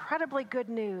this incredibly good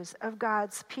news of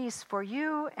God's peace for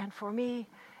you and for me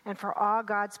and for all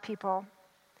God's people.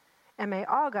 And may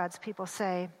all God's people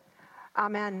say,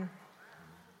 Amen.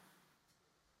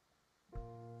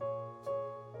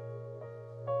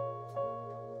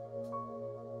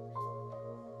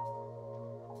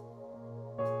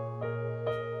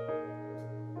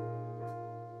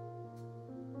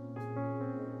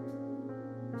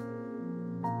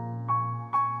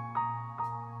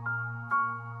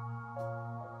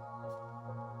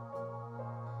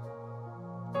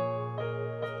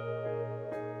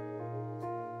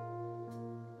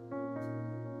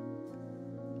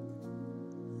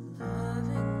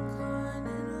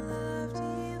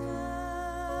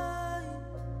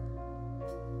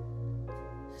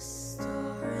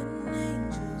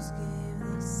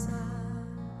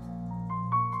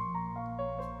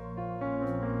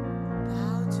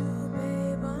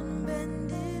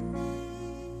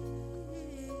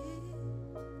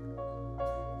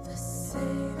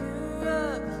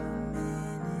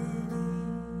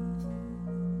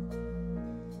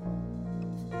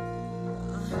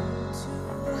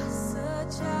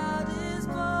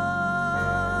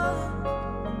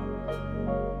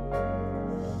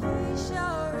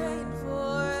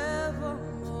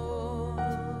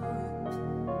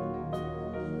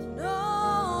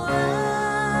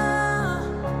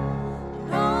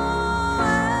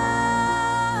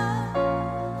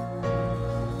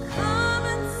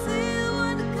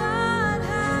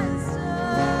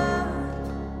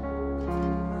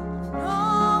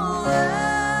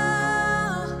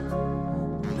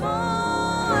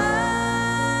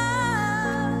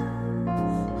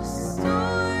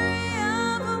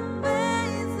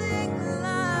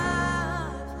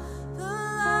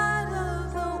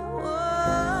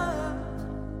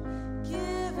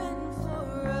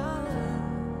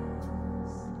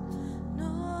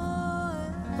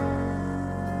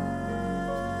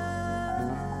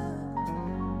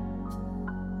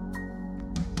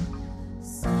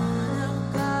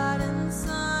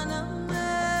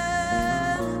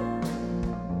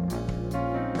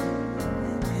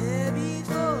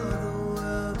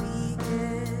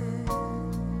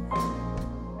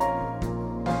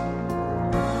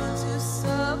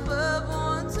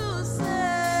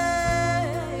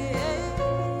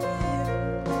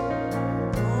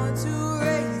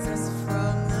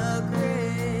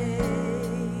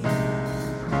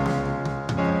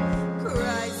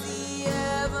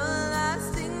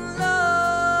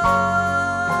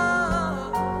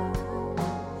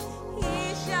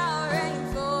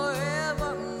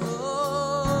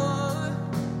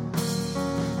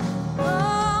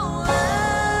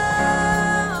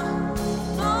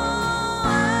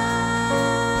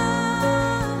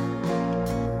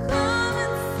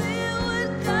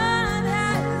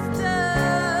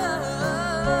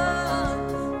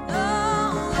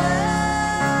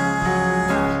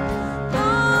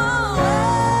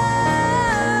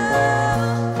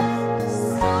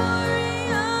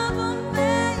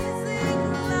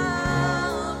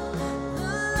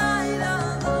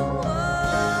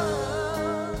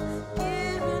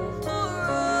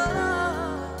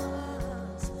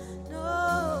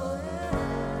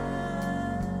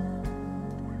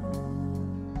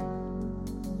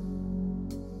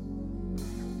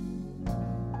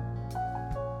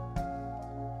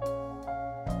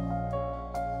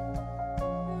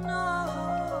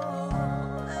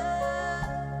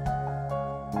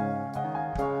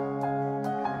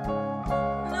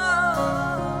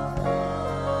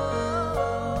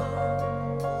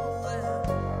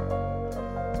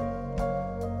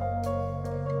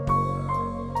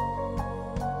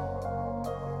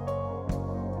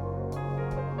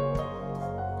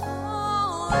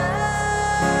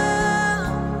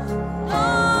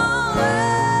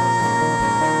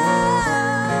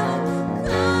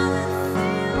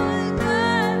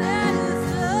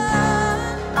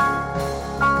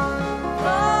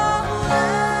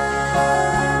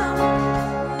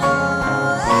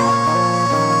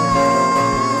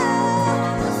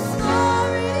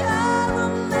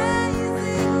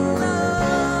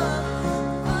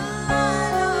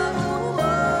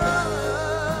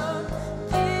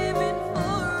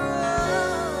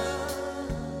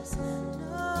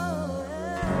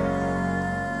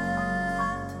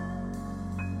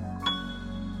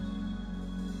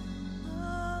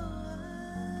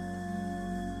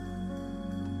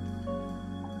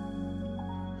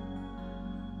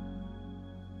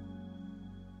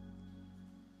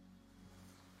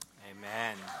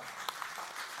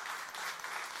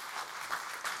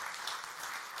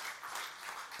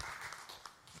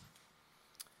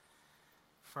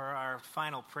 our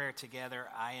final prayer together,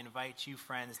 I invite you,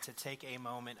 friends, to take a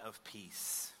moment of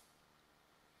peace.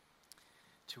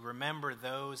 To remember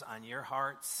those on your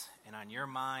hearts and on your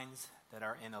minds that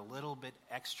are in a little bit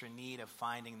extra need of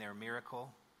finding their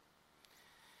miracle.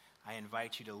 I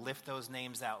invite you to lift those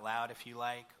names out loud if you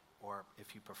like, or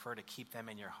if you prefer to keep them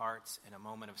in your hearts in a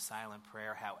moment of silent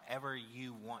prayer. However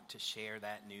you want to share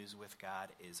that news with God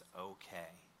is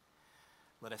okay.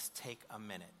 Let us take a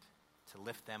minute to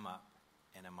lift them up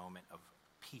in a moment of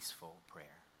peaceful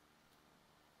prayer.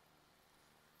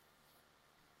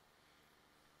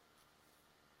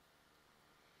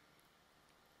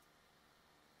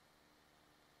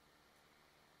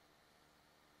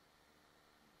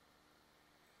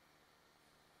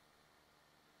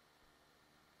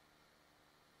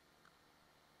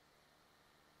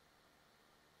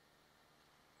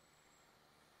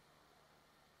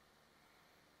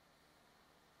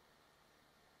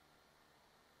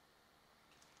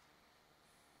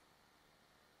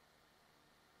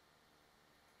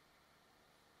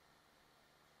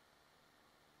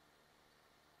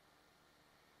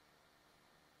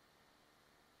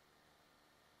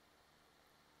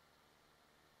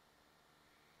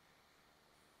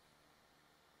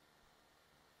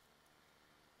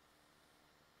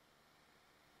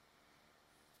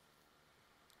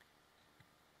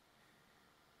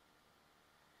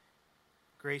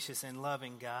 Gracious and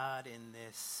loving God, in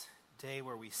this day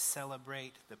where we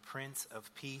celebrate the Prince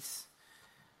of Peace,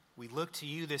 we look to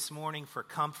you this morning for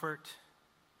comfort,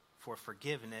 for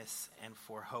forgiveness, and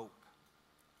for hope.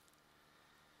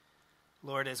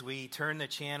 Lord, as we turn the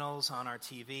channels on our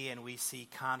TV and we see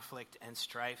conflict and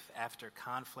strife after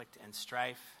conflict and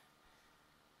strife,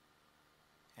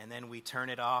 and then we turn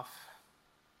it off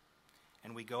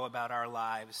and we go about our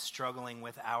lives struggling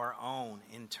with our own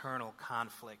internal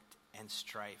conflict and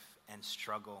strife and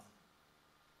struggle.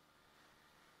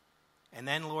 And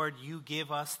then, Lord, you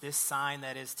give us this sign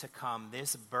that is to come,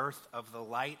 this birth of the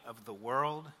light of the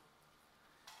world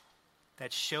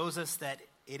that shows us that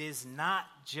it is not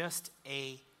just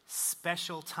a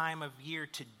special time of year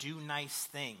to do nice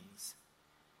things,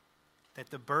 that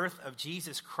the birth of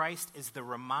Jesus Christ is the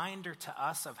reminder to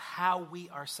us of how we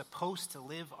are supposed to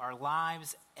live our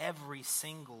lives every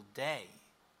single day.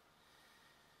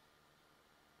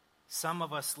 Some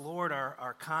of us, Lord,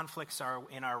 our conflicts are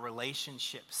in our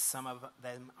relationships. Some of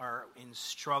them are in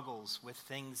struggles with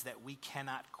things that we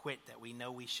cannot quit, that we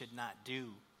know we should not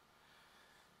do.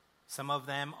 Some of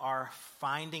them are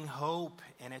finding hope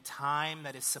in a time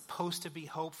that is supposed to be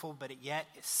hopeful, but yet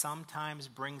it sometimes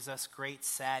brings us great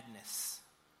sadness.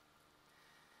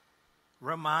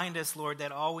 Remind us, Lord,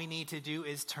 that all we need to do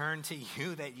is turn to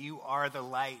you, that you are the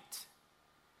light,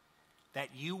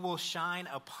 that you will shine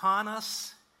upon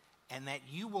us, and that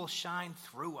you will shine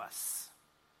through us.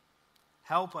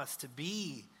 Help us to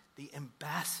be the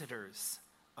ambassadors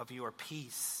of your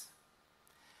peace.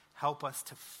 Help us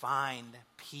to find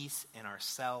peace in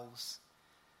ourselves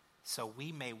so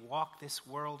we may walk this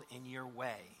world in your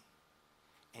way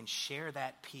and share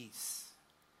that peace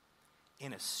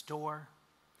in a store,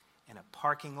 in a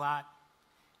parking lot,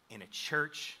 in a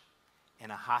church,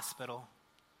 in a hospital,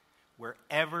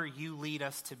 wherever you lead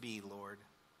us to be, Lord.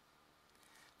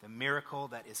 The miracle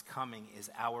that is coming is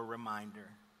our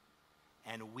reminder,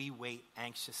 and we wait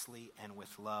anxiously and with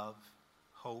love,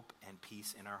 hope, and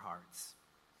peace in our hearts.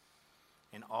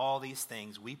 In all these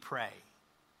things we pray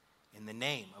in the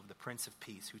name of the Prince of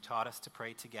Peace, who taught us to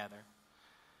pray together.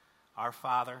 Our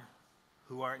Father,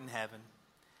 who art in heaven,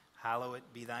 hallowed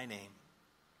be thy name.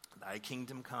 Thy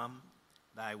kingdom come,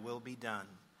 thy will be done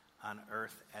on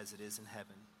earth as it is in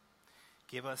heaven.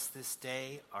 Give us this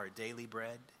day our daily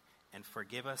bread, and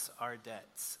forgive us our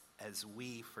debts as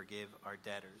we forgive our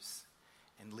debtors.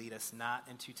 And lead us not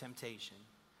into temptation,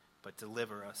 but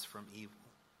deliver us from evil.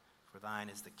 For thine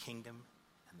is the kingdom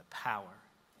and the power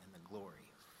and the glory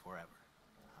forever.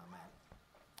 Amen.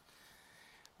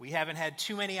 We haven't had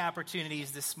too many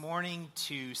opportunities this morning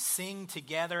to sing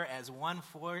together as one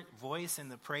voice in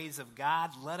the praise of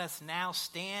God. Let us now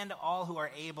stand, all who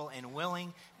are able and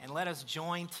willing, and let us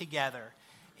join together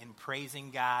in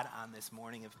praising God on this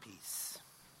morning of peace.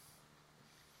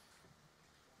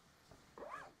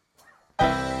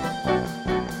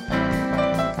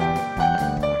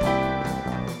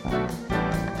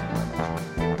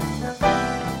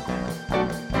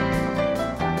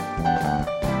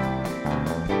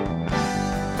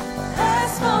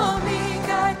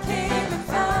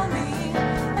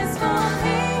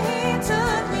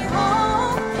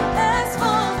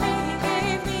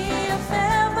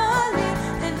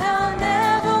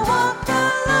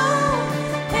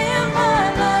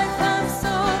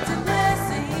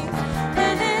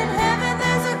 And in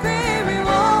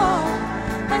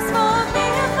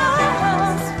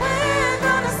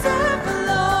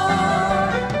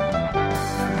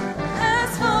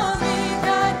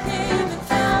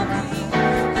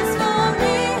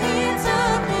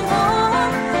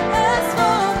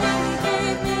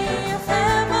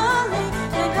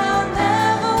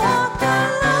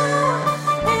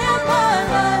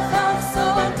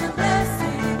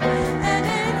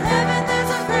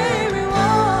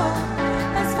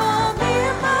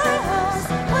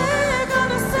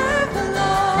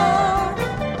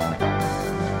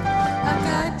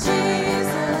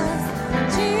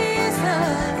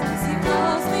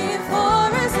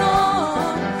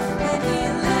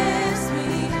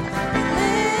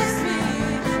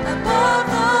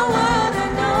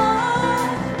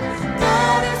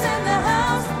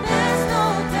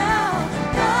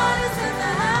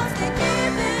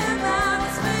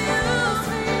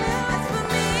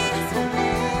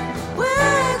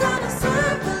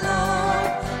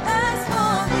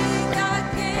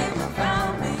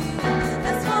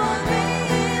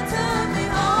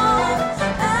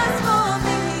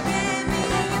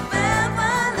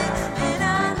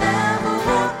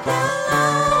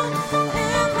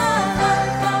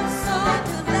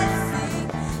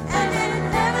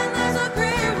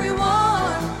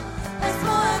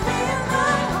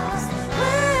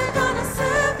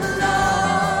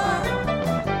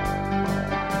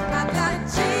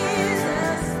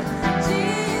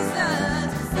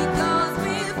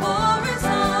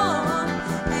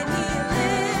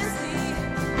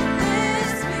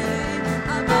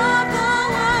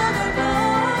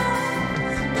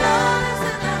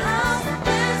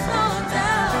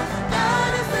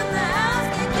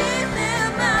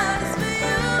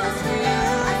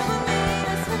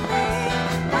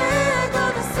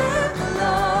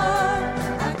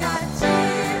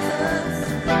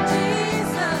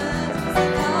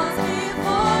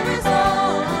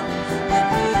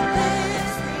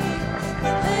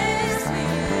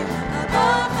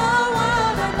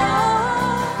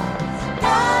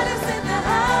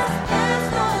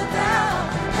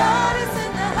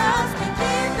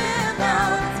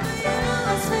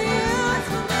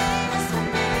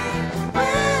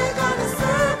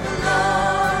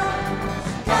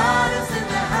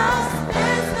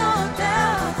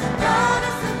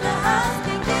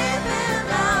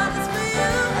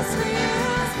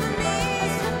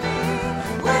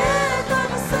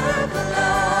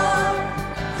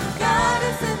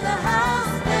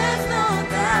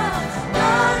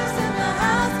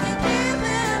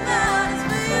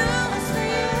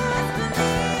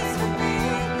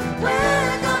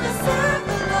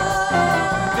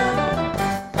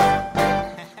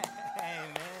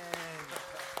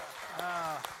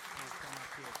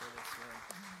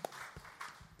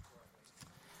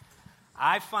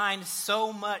find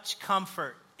so much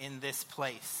comfort in this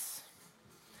place.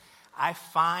 I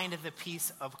find the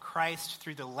peace of Christ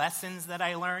through the lessons that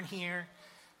I learn here,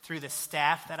 through the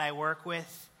staff that I work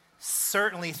with,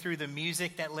 certainly through the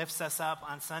music that lifts us up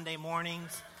on Sunday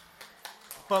mornings.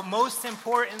 But most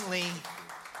importantly,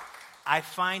 I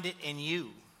find it in you.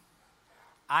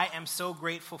 I am so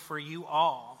grateful for you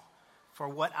all, for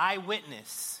what I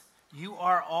witness. You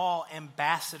are all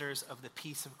ambassadors of the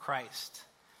peace of Christ.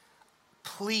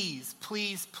 Please,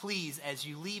 please, please, as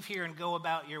you leave here and go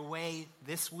about your way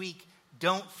this week,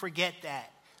 don't forget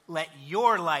that. Let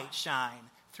your light shine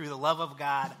through the love of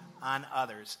God on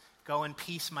others. Go in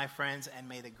peace, my friends, and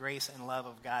may the grace and love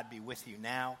of God be with you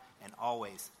now and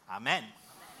always. Amen.